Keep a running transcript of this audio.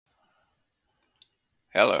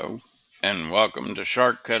Hello, and welcome to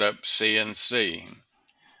Shortcut Up CNC.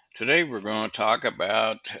 Today we're going to talk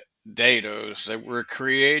about dados that were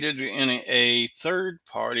created in a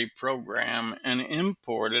third-party program and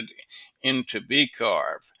imported into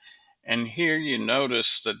bcarve. And here you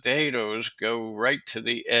notice the dados go right to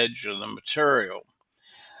the edge of the material.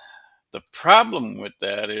 The problem with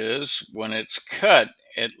that is when it's cut,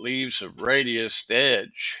 it leaves a radiused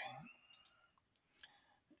edge.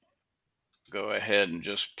 Go ahead and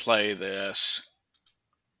just play this.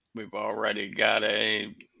 We've already got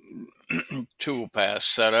a tool path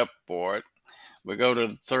set up for it. We go to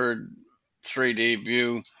the third 3D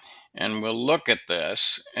view and we'll look at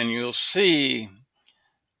this, and you'll see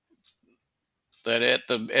that at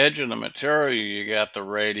the edge of the material you got the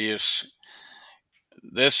radius.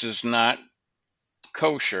 This is not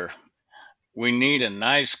kosher. We need a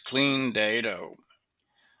nice clean dado.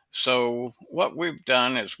 So what we've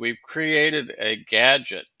done is we've created a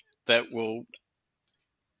gadget that will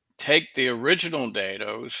take the original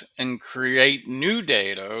dados and create new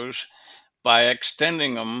dados by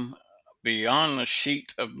extending them beyond the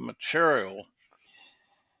sheet of material.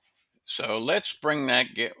 So let's bring that,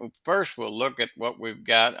 first we'll look at what we've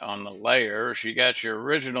got on the layers. You got your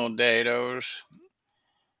original dados,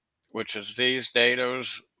 which is these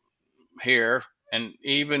dados here, and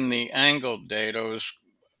even the angled dados,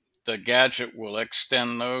 the gadget will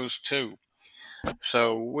extend those too.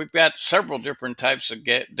 So we've got several different types of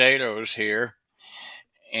dados here,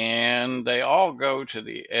 and they all go to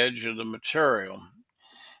the edge of the material.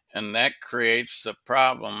 And that creates the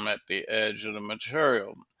problem at the edge of the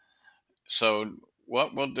material. So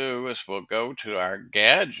what we'll do is we'll go to our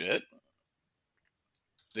gadget,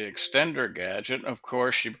 the extender gadget. Of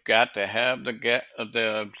course, you've got to have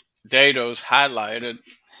the dados highlighted.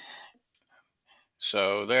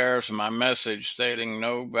 So there's my message stating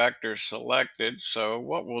no vector selected. So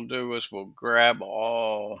what we'll do is we'll grab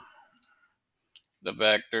all the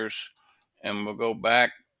vectors and we'll go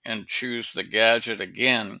back and choose the gadget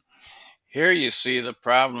again. Here you see the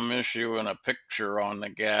problem issue in a picture on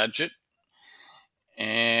the gadget.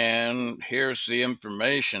 And here's the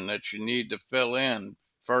information that you need to fill in.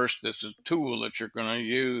 First, this is a tool that you're going to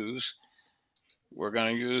use. We're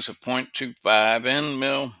going to use a 0.25 end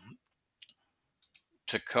mill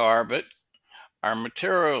to carve it. Our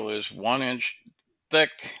material is 1 inch thick.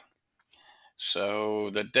 So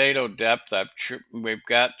the dado depth we've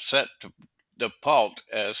got set to default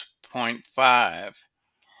as 0.5.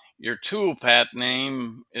 Your toolpath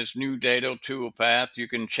name is New Dado Toolpath. You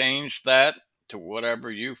can change that to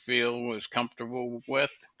whatever you feel is comfortable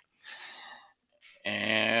with.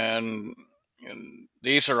 And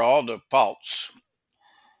these are all defaults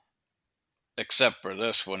except for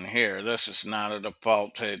this one here. This is not a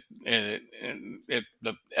default.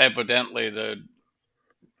 Evidently the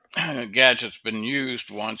gadget's been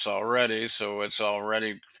used once already, so it's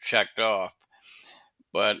already checked off.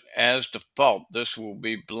 But as default, this will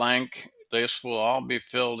be blank. This will all be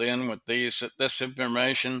filled in with this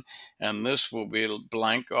information, and this will be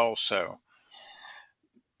blank also.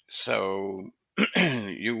 So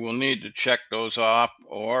you will need to check those off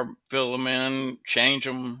or fill them in, change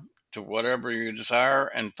them to whatever you desire.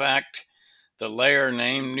 In fact, the layer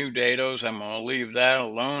name, new dados, I'm going to leave that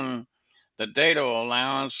alone. The dado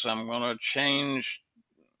allowance, I'm going to change,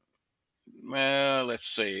 well, let's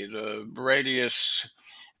see, the radius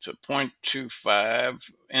to 0.25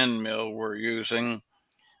 end mill we're using.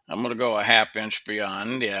 I'm going to go a ½ inch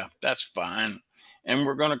beyond. Yeah, that's fine. And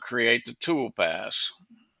we're going to create the tool pass.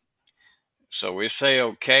 So we say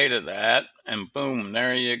okay to that, and boom,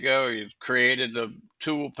 there you go. You've created the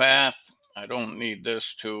tool path. I don't need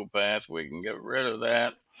this tool path. We can get rid of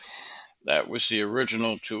that. That was the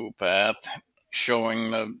original tool path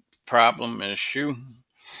showing the problem issue.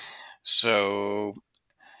 So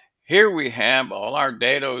here we have all our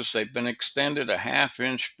dados. They've been extended a ½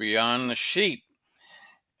 inch beyond the sheet.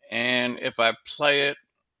 And if I play it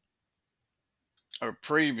or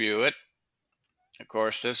preview it, of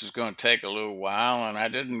course, this is going to take a little while, and I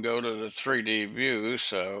didn't go to the 3D view,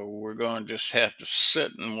 so we're going to just have to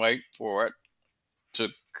sit and wait for it to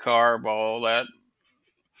carve all that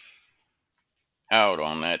out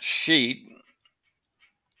on that sheet.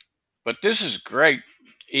 But this is great.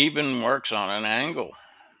 Even works on an angle.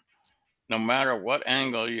 No matter what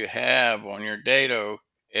angle you have on your dado,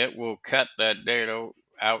 it will cut that dado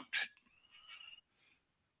out.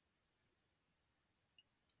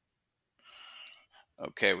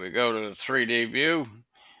 Okay, we go to the 3D view.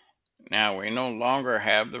 Now we no longer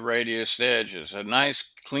have the radius edges. A nice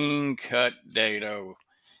clean cut dado.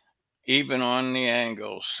 Even on the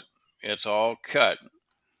angles, it's all cut.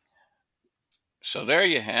 So there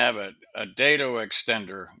you have it, a dado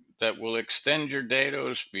extender that will extend your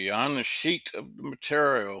dados beyond the sheet of the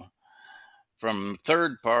material from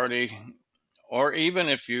third party, or even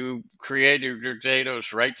if you created your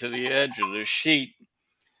dados right to the edge of the sheet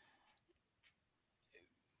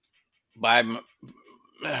by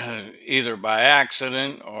either by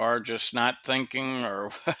accident or just not thinking or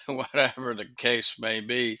whatever the case may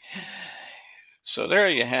be. So there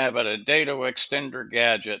you have it, a dado extender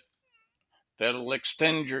gadget that'll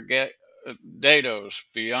extend your dados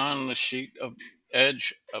beyond the sheet of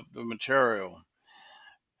edge of the material.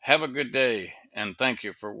 Have a good day, and thank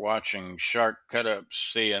you for watching Shark Cut Up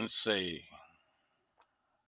CNC.